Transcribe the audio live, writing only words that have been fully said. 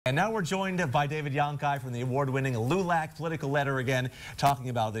And now we're joined by David Yonki from the award-winning LULAC Political Letter again, talking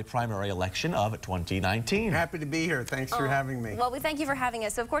about the primary election of 2019. Happy to be here. Thanks for having me. Well, we thank you for having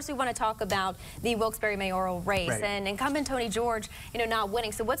us. So, of course, we want to talk about the Wilkes-Barre mayoral race and incumbent Tony George, not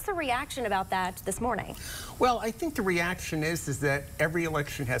winning. So what's the reaction about that this morning? Well, I think the reaction is that every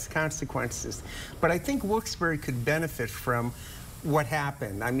election has consequences. But I think Wilkes-Barre could benefit from what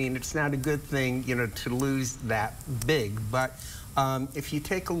happened. I mean, it's not a good thing, to lose that big, but if you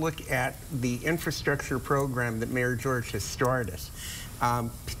take a look at the infrastructure program that Mayor George has started,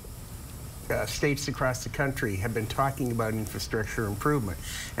 states across the country have been talking about infrastructure improvement.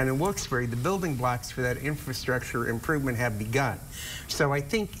 And in Wilkes-Barre, the building blocks for that infrastructure improvement have begun. So I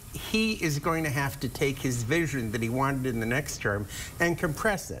think he is going to have to take his vision that he wanted in the next term and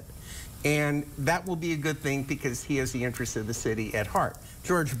compress it. And that will be a good thing because he has the interests of the city at heart.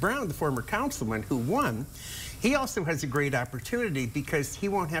 George Brown, the former councilman who won, he also has a great opportunity because he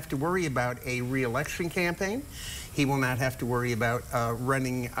won't have to worry about a re-election campaign. He will not have to worry about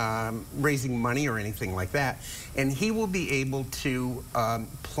raising money or anything like that. And he will be able to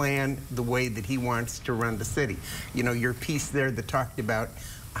plan the way that he wants to run the city. Your piece there that talked about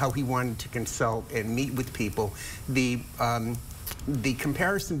how he wanted to consult and meet with people, the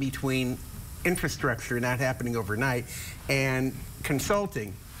comparison between infrastructure not happening overnight and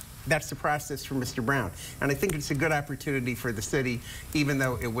consulting, that's the process for Mr. Brown. And I think it's a good opportunity for the city, even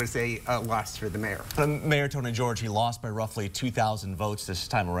though it was a loss for the mayor. Mayor Tony George, he lost by roughly 2,000 votes this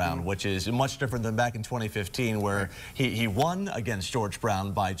time around, which is much different than back in 2015, where he won against George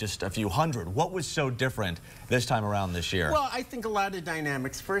Brown by just a few hundred. What was so different this time around this year? Well, I think a lot of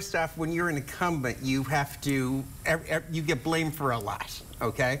dynamics. First off, when you're an incumbent, you have to, you get blamed for a lot,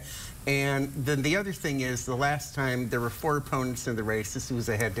 okay? And then the other thing is, the last time there were 4 opponents in the race, this was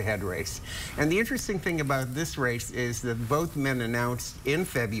a head-to-head race. And the interesting thing about this race is that both men announced in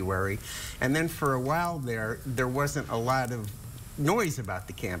February, and then for a while there wasn't a lot of noise about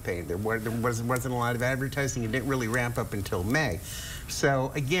the campaign. There wasn't a lot of advertising. It didn't really ramp up until May.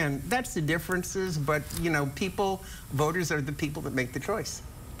 So again, that's the differences, but voters are the people that make the choice.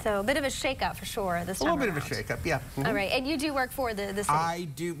 So a bit of a shakeup for sure this time around. A little bit of a shakeup, yeah. All right, and you do work for the city. I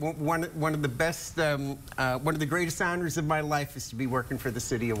do. One of the best, one of the greatest honors of my life is to be working for the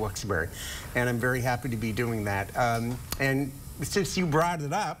city of Wilkes-Barre, and I'm very happy to be doing that. And since you brought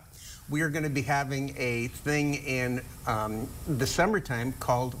it up, we are going to be having a thing in the summertime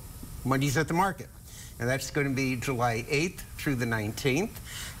called Mondays at the Market. And that's going to be July 8th through the 19th.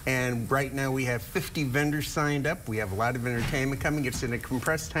 And right now we have 50 vendors signed up. We have a lot of entertainment coming. It's in a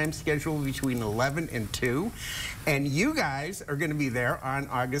compressed time schedule between 11 and 2. And you guys are going to be there on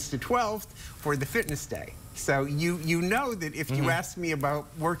August the 12th for the fitness day. So you know that if you asked me about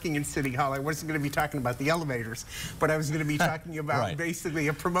working in City Hall, I wasn't going to be talking about the elevators, but I was going to be talking about basically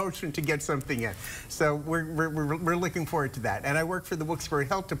a promotion to get something in. So we're looking forward to that. And I work for the Wilkes-Barre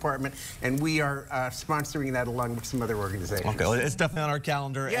Health Department, and we are sponsoring that along with some other organizations. Okay, well, it's definitely on our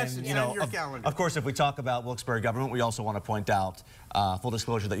calendar. Yes, and, it's on your calendar. Of course, if we talk about Wilkes-Barre government, we also want to point out, full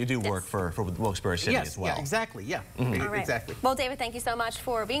disclosure, that you do work for Wilkes-Barre City as well. Yeah, exactly, yeah. All right. Exactly. Well, David, thank you so much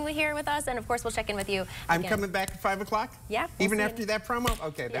for being here with us, and of course, we'll check in with you I'm coming back at 5 o'clock? Yeah. Even after that promo?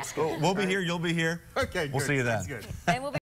 Okay, that's good. We'll be here, you'll be here. Okay, good. We'll see you then. That's good. And we'll be